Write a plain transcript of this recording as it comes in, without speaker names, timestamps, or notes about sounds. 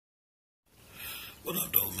What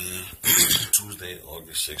up, though, man? Tuesday,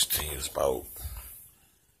 August 16th. It's about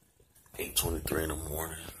 8:23 in the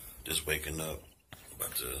morning. Just waking up.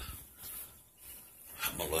 About to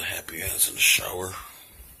have my little happy ass in the shower.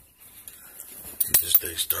 Get this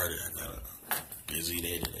day started. I got a busy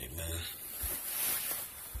day today, man.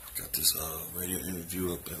 Got this radio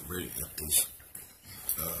interview up at this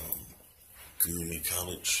community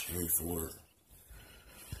college here for.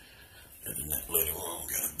 And then later on,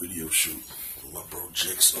 got a video shoot with my bro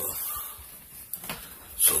Jigsaw.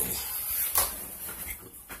 So,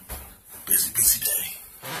 busy day.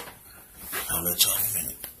 I'll let y'all in a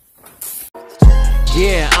minute.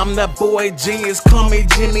 Yeah, I'm that boy genius, call me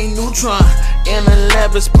Jimmy Neutron. In a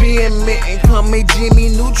lavish being mitten, call me Jimmy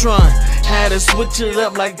Neutron. Had to switch it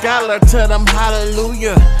up like dollar, tell them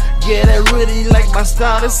hallelujah. Yeah, they really like my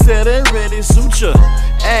style, they said they really suit ya.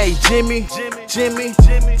 Hey, Jimmy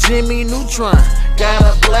Neutron. Got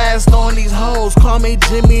a blast on these hoes, call me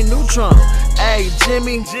Jimmy Neutron. Hey,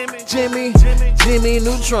 Jimmy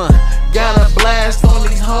Neutron. Got a blast on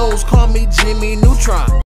these hoes, call me Jimmy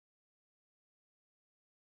Neutron.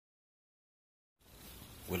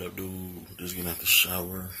 What up, dude? Just getting out the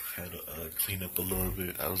shower. Had to clean up a little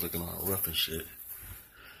bit. I was looking all rough and shit.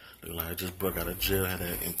 Looked like I just broke out of jail. Had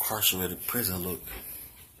an incarcerated prison look.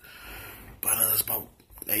 But it's about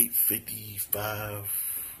 8:55,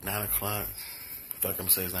 9 o'clock. If I can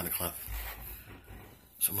say it's 9 o'clock.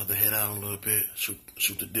 So I'm about to head out a little bit.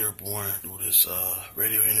 Shoot the Dearborn. Do this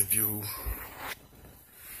radio interview.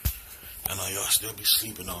 I know y'all still be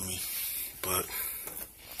sleeping on me. But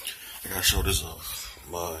I gotta show this off.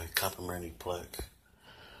 My complimentary plaque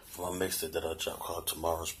for my mixtape that I dropped called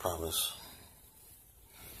Tomorrow's Promise.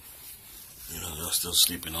 You know, y'all still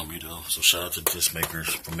sleeping on me though. So shout out to disc makers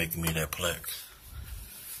for making me that plaque.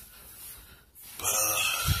 But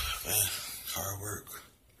man, hard work.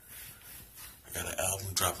 I got an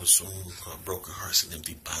album dropping soon called Broken Hearts and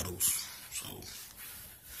Empty Bottles. So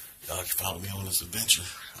y'all can follow me on this adventure.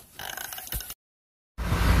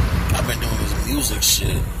 I've been doing this music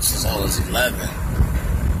shit since I was 11.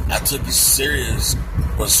 I took it serious,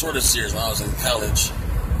 but sort of serious when I was in college.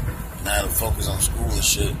 And I had to focus on school and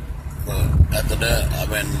shit. But after that, I've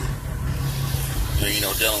been, you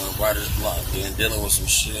know, dealing with writer's block and dealing with some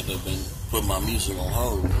shit that been putting my music on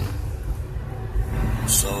hold.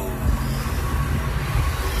 So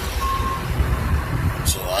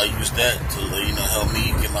I use that to, you know, help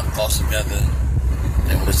me get my thoughts together.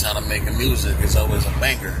 And when it's time to make music, it's always a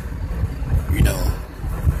banger. You know,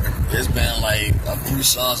 there's been like a few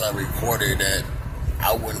songs I recorded that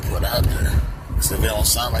I wouldn't put out there. So if it don't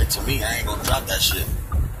sound right to me, I ain't gonna drop that shit.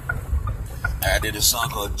 I did a song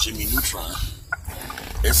called Jimmy Neutron.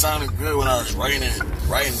 It sounded good when I was writing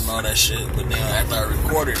and all that shit, but then after I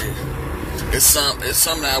recorded it, it's something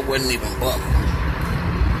that I wouldn't even bump.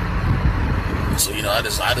 So you know, I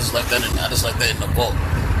just left that in the vault.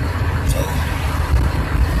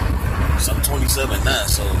 So I'm 27 now,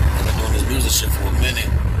 so I've been doing this music shit for a minute.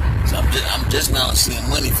 So I'm just now seeing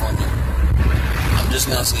money from it. I'm just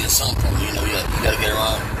now seeing something from it. You know, you gotta get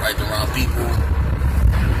around the wrong people.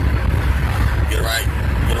 Get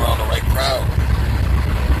around the right crowd.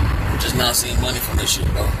 I'm just now seeing money from this shit,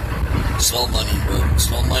 bro. Slow money, but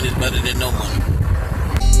slow money is better than no money.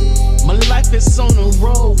 My life is on the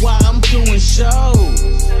road while I'm doing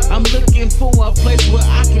shows. I'm looking for a place where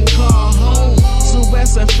I can call home. So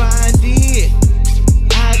as I find it,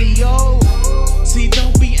 adios. See,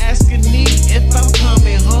 don't be asking me if I'm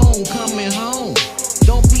coming home.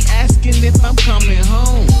 Don't be asking if I'm coming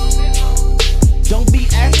home. Don't be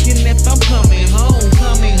asking if I'm coming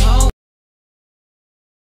home.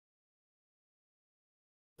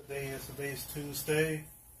 Today's Tuesday,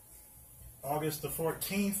 August the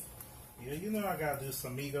 14th. Yeah, you know I gotta do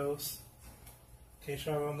some Migos. In case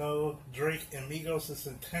y'all don't know, Drake and Migos is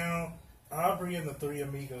in town. Aubrey and the Three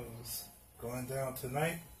Amigos going down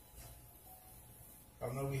tonight. I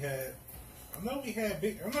know we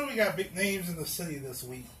got big names in the city this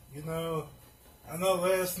week. You know, I know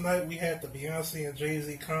last night we had the Beyonce and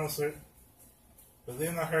Jay-Z concert, but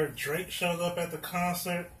then I heard Drake showed up at the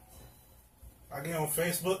concert. I get on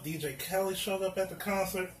Facebook, DJ Khaled showed up at the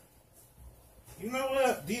concert. You know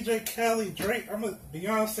what? DJ Khaled, Drake,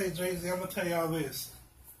 Beyonce, Jay-Z, I'm going to tell y'all this.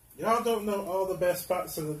 Y'all don't know all the best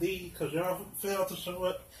spots in the league because y'all failed to show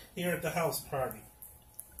up here at the house party.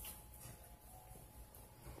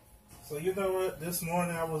 So you know what? This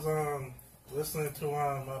morning I was listening to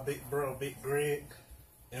my big bro, Big Greg,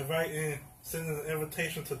 sending an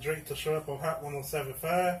invitation to Drake to show up on Hot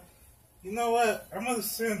 107.5. You know what? I'm going to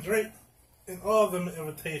send Drake and all of them an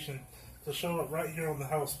invitation to show up right here on the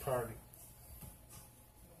house party.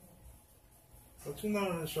 But you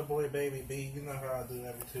know, it's your boy Baby B. You know how I do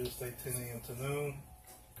every Tuesday, 10 a.m. to noon.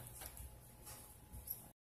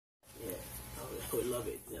 Yeah, I would love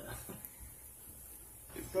it. Yeah.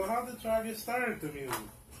 So how did y'all get started to music?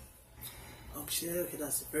 Okay,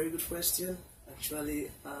 that's a very good question. Actually,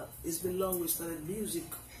 it's been long we started music,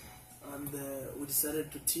 and we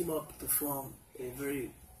decided to team up to form a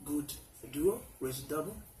very good duo, Raise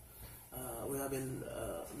Double. We have been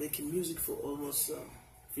making music for almost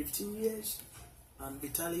 15 years, and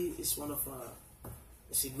Vitali is one of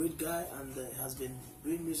he's a great guy, and has been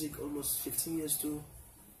doing music almost 15 years too.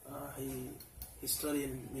 He studied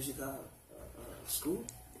in musical school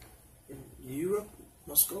in Europe,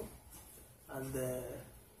 Moscow, and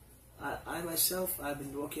I myself, I've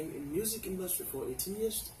been working in music industry for 18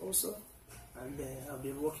 years also, and I've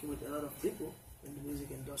been working with a lot of people in the music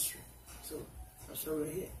industry. So that's why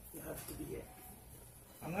we're here. We're happy to be here.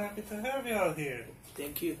 I'm happy to have y'all here.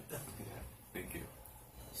 Thank you. Thank you.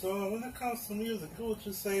 So when it comes to music, who would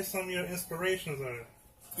you say some of your inspirations are?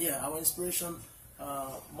 Yeah, our inspiration,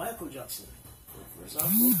 Michael Jackson, for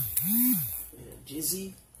example,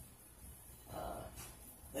 Jay-Z,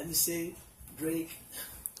 let me say Drake.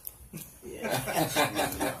 Yeah.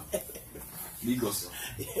 Migos.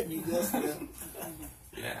 Yeah, Migos.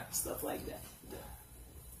 Yeah. Stuff like that.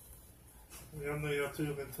 Y'all know y'all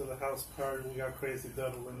tuned into the house party. We got Crazy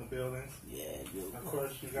Double in the building. Yeah, Of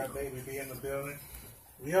course, you got Baby B in the building.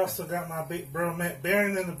 We also got my big bro,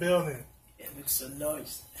 Barren, in the building. Yeah, make some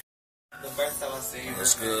noise. The first time I seen her.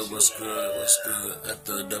 What's good? What's good? What's good? At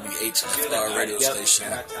the WHFR radio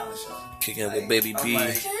station. Kicking it with Baby B,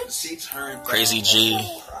 Crazy G.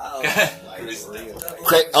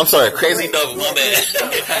 I'm sorry, Crazy Double. My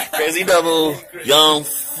bad. Crazy Double, Young,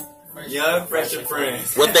 Fresh and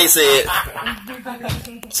Friends. what they said.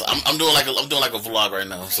 So I'm doing like a vlog right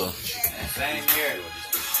now. So Same here.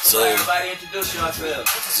 everybody introduce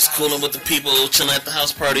yourselves. just cooling with the people, chilling at the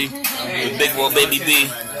house party with Big Boy Baby B.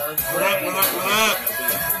 What up, what up, what up?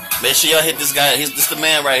 Make sure y'all hit this guy. This the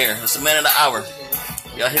man right here. It's the man of the hour.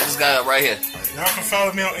 Y'all hit this guy up right here. Y'all can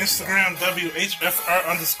follow me on Instagram,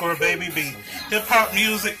 WHFR_BabyB. Hip hop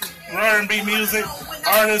music, R&B music,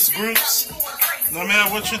 artists, groups. No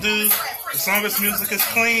matter what you do, as long as music is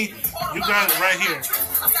clean, you got it right here.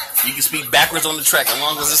 You can speak backwards on the track as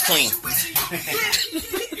long as it's clean.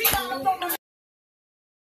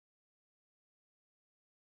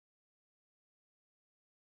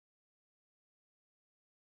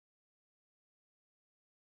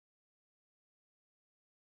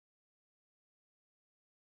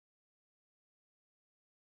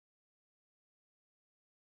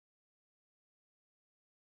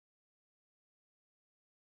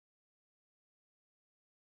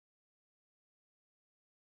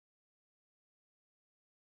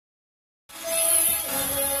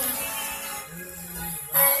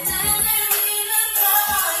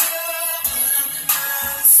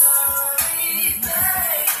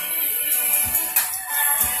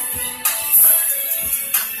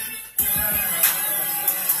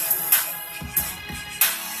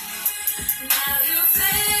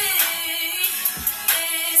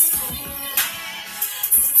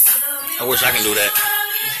 I wish I can do that.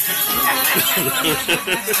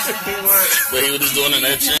 What he was just doing in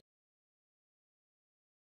that shit.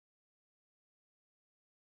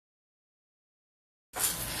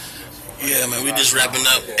 Yeah, man, we just wrapping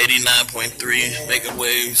up 89.3, making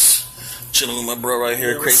waves, chilling with my bro right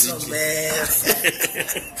here, Crazy G.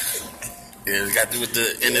 Yeah, we got through with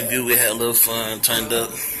the interview. We had a little fun, turned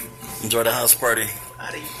up, enjoyed the house party.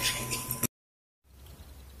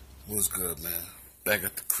 What's good, man? Back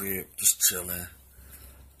at the crib, just chilling.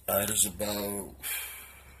 It's about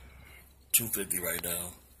 2:50 right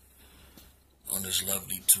now on this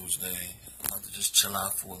lovely Tuesday. I'm about to just chill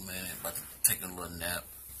out for a minute, about to take a little nap.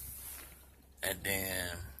 And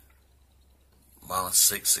then about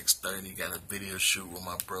 6:30, got a video shoot with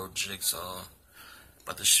my bro Jigsaw.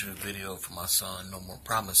 About to shoot a video for my song No More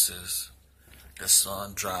Promises. The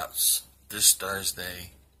song drops this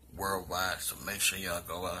Thursday worldwide, so make sure y'all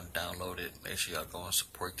go out and download it. Make sure y'all go and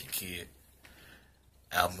support the kid.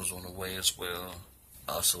 Album's on the way as well.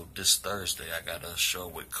 Also this Thursday I got a show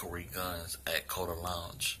with Corey Guns at Coda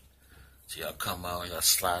Lounge. So y'all come out, y'all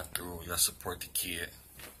slide through, y'all support the kid.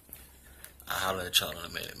 I'll holler at y'all in a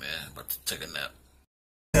minute, man. About to take a nap.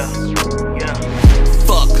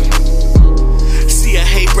 Fuck. See, I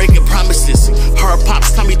hate breaking promises. Her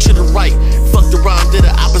pops tell me to the right. Fucked around, did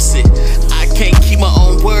the opposite. I can't keep my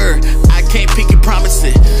own word. I can't pick your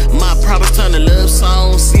promises. My promise turn to love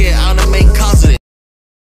songs. See it out and make cause of it.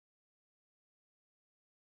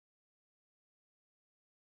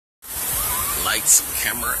 Lights.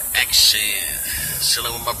 Camera action.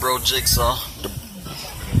 Chilling with my bro Jigsaw.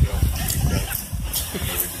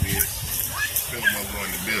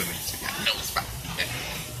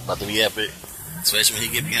 About to be epic, especially when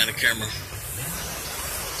he get behind the camera.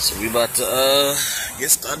 So we about to get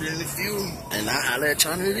started in a few, and I'll holler at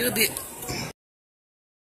y'all in a little bit.